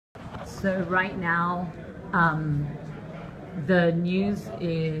So right now, the news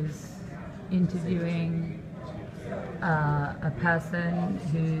is interviewing a person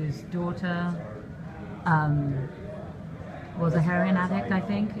whose daughter was a heroin addict, I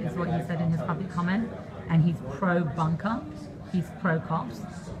think, is what he said in his public comment. And he's pro-bunker, he's pro-cops.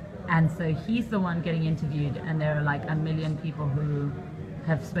 And so he's the one getting interviewed, and there are like a million people who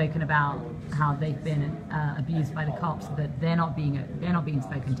have spoken about how they've been abused by the cops, but they're not being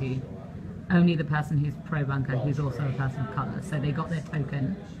spoken to. Only the person who's pro-bunker, who's also a person of color. So they got their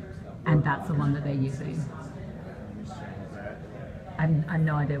token, and that's the one that they're using. I have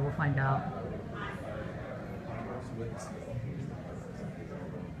no idea. We'll find out.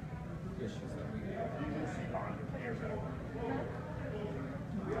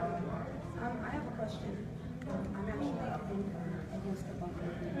 I have a question. I'm actually against the bunker.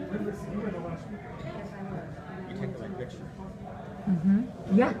 Yes, I would. You take my picture.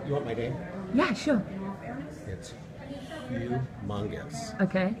 Yeah. You want my name? Yeah, sure. It's Hugh Mungus.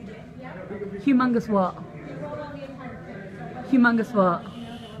 Okay. Humongous what? Humongous what?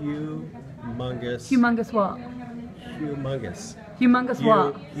 Humongous. Humongous what? Humongous. Humongous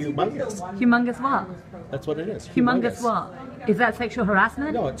what? Humongous. Humongous what? That's what it is. Humongous what? Is that sexual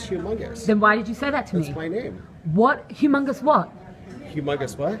harassment? No, it's humongous. Then why did you say that to me? That's my name. What? Humongous what?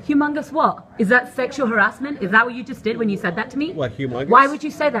 Humongous what? Humongous what? Is that sexual harassment? Is that what you just did when you said that to me? What, humongous? Why would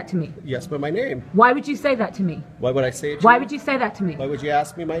you say that to me? Yes, but my name. Why would you say that to me? Why would I say it to Why you? would you say that to me? Why would you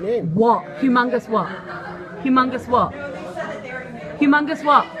ask me my name? What? Humongous what? Humongous what? Humongous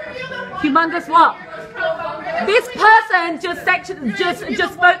what? Humongous what? This person just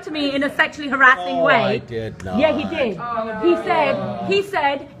spoke to me in a sexually harassing way. I did not. Yeah, he did. He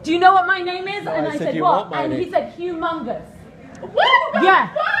said, do you know what my name is? And I said, what? And he said, humongous. What? Yeah.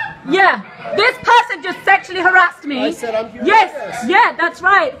 Yeah. This person just sexually harassed me. I said I'm humongous. Yes. Yeah, that's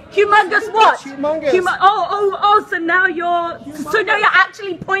right. Humongous what? Humongous. So now you're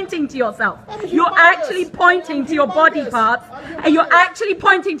actually pointing to yourself. You're actually pointing to your body parts, and you're actually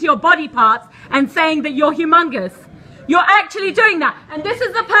pointing to your body parts and saying that you're humongous. You're actually doing that. And this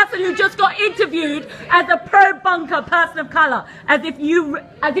is the person who just got interviewed as a pro-bunker person of color, as if you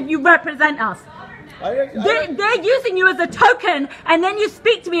represent us. They're using you as a token, and then you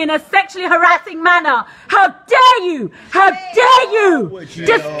speak to me in a sexually harassing manner. How dare you? How dare you?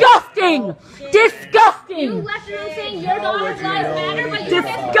 Disgusting! Disgusting! You left the room saying your daughter's lives matter, but you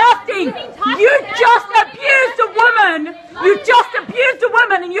disgusting! You just abused a woman! You just abused a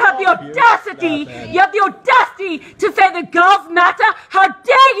woman, and you have the audacity! You have the audacity to say that girls matter? How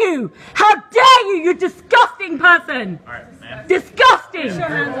dare you? How dare you? You disgusting person! Disgusting!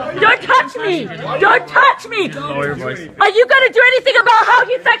 Don't touch me! Don't touch me! Lower your voice. Are you going to do anything about how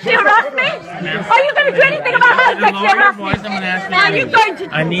he sexually harassed me? Are you going to do anything about how he sexually harassed me? Are you going to?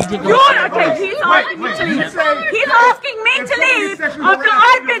 I need to go. Okay, he's asking me to leave. He's asking me to leave after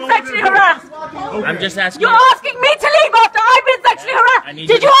I've been sexually harassed. I'm just asking. You're asking me to leave after I've been sexually harassed.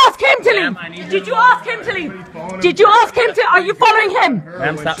 Did you ask him to leave? Did you ask him to leave? Did you ask him to? Are you following him?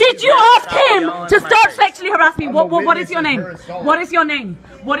 Did you ask him to stop sexually harassing me? What is your name? What is your name?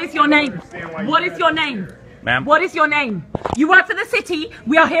 What is your name? What is your name? Ma'am? What is your name? You work for the city.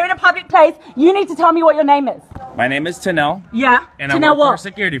 We are here in a public place. You need to tell me what your name is. My name is Tanel. Yeah. And Tanel I work what? for a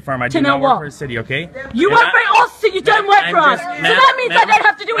security firm. I do Tanel not work what? for a city, okay? You work for us, so you don't work for us. So that means I don't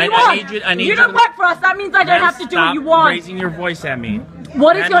have to do what you want. You don't work for us. That means I don't have to do what you want. Stop raising your voice at me.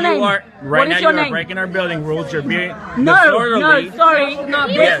 What is your name? Right now you are breaking our building rules. You're being no, sorry.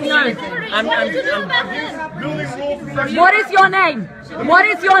 What is your name? What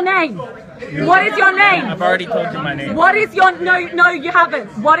is your name? What is your name? I've already told you my name. What is your no you haven't.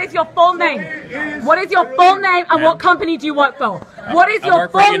 What is your full name? What is your full name and what company do you work for? What is your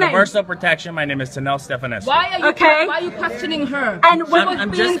full name? Universal Protection. My name is Tanel Stefanescu. Why are you questioning her? And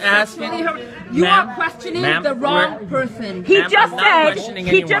I'm just asking. You are questioning the wrong person. He just said that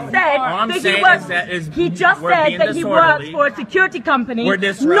he works for a security company, not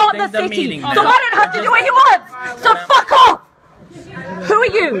the city. So I don't have to do what he wants. So fuck off. Who are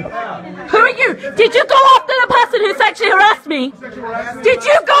you? Who are you? Did you go after the person who sexually harassed me? Did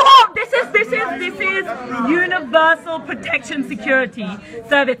you go up? This is Universal Protection Security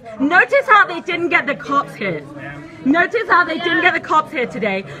Service. Notice how they didn't get the cops here. Notice how they didn't get the cops here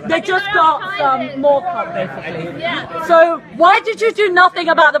today. They just got some more cops, basically. So why did you do nothing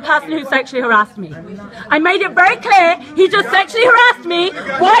about the person who sexually harassed me? I made it very clear he just sexually harassed me.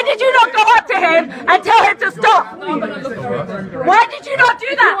 Why did you not go up to him and tell him to stop? Why did you not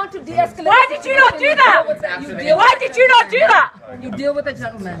do that? Why did you not do that? Why did you not do that? You deal with the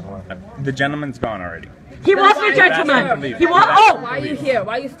gentleman. The gentleman's gone already. He wasn't a gentleman. He was. Oh. Why are you here?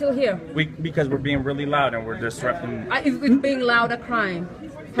 Why are you still here? Because we're being really loud and we're disrupting. Is being loud a crime?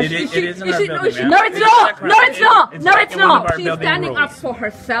 It isn't our building, No, it's not. No, it's not. No, it's not. She's standing up for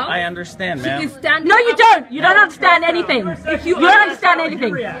herself. I understand, ma'am. No, you don't. You don't understand anything. You don't understand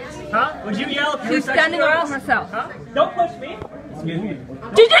anything. Huh? Would you yell if you She's standing up for herself. Huh? Don't push me. Excuse me.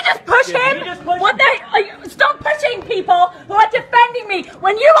 Did you just push him? Stop pushing people who are defending me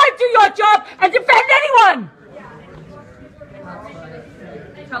when you won't do your job and defend anyone.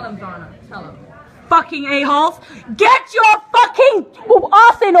 Tell him, Donna. Tell him. Fucking a-holes. Get your fucking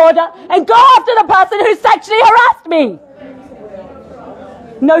ass in order and go after the person who sexually harassed me.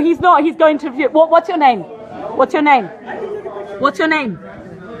 No, he's not. He's going to... What's your name? What's your name? What's your name?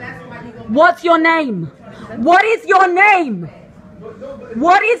 What's your name? What is your name?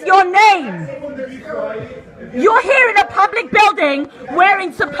 What is your name? You're here in a public building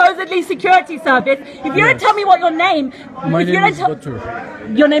wearing supposedly security service. If you don't tell me what your name... My name is Batur.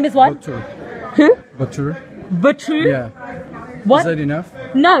 Your name is what? Batur. Who? Batur. Batur? Yeah. What? Is that enough?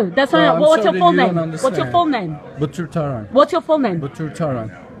 No, that's not enough. What's your full name? Understand. What's your full name? Batur Taran. What's your full name? Batur Taran.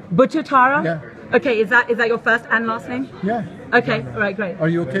 Batur Tara? Yeah. Okay, is that your first and last name? Yeah. Okay, all right, great. Are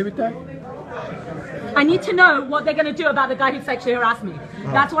you okay with that? I need to know what they're going to do about the guy who sexually harassed me.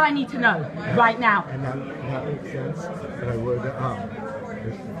 That's what I need to know right now. And that makes sense. But I would,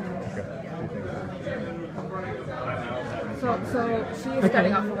 So she is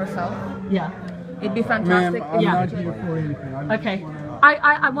standing up for herself. Yeah. It'd be fantastic. Ma'am, I'm not here for anything. Okay.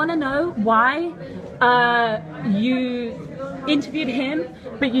 I want to know why you interviewed him,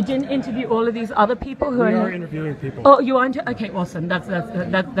 but you didn't interview all of these other people who we are interviewing people. Oh, you are? Okay, awesome.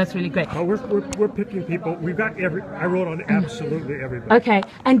 That's really great. We're picking people. We've got I wrote on absolutely everybody. Okay.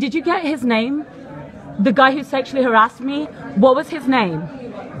 And did you get his name? The guy who sexually harassed me? What was his name?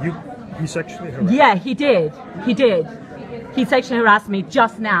 He sexually harassed? Yeah, he did. He did. He sexually harassed me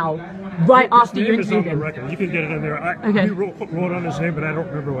just now, right after you interviewed him. You can get it in there. Okay. We wrote on his name, but I don't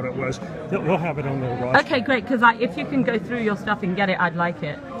remember what it was. We'll have it on the roster. Okay, great. Because if you can go through your stuff and get it, I'd like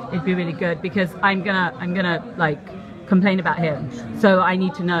it. It'd be really good because I'm gonna like complain about him. So I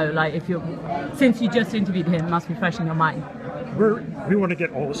need to know, like, since you just interviewed him, it must be fresh in your mind. We want to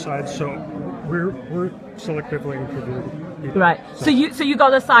get all the sides, so we're selectively interviewing. Right. So you got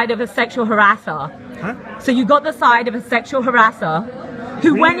the side of a sexual harasser. Huh? So you got the side of a sexual harasser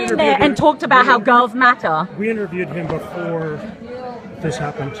who went in there and talked about how girls matter. We interviewed him before this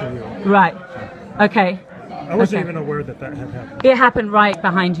happened to you. Right. Okay. I wasn't even aware that had happened. It happened right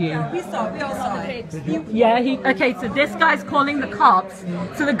behind you. We all saw it. Yeah, okay, so this guy's calling the cops.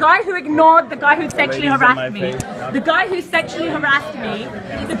 So the guy who ignored the guy who sexually harassed me, and the guy who sexually harassed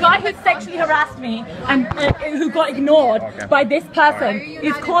me and who got ignored by this person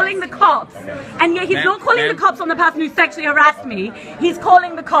is calling the cops. And yet he's not calling the cops on the person who sexually harassed me, he's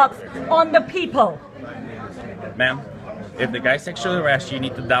calling the cops on the people. Ma'am, if the guy sexually harassed you, you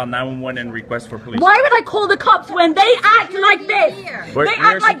need to dial 911 and request for police. Why would I call the cops when they act like this? We're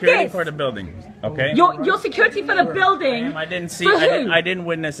act like security this. for the building, okay? Your security for the building. Ma'am, I didn't see. For who? I didn't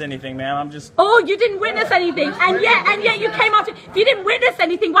witness anything, ma'am. I'm just. Oh, you didn't witness anything, and yet you came after. If you didn't witness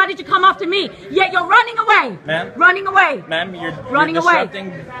anything, why did you come after me? Yet you're running away. Ma'am. Running away. Ma'am, you're running away.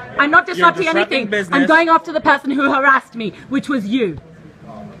 I'm not disrupting anything. Business. I'm going after the person who harassed me, which was you.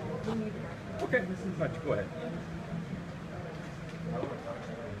 Okay, this is much. Go ahead.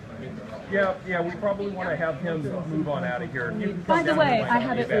 Yeah, we probably want to have him move on out of here. By the way, I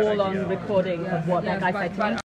have it all on recording of what that guy said to me.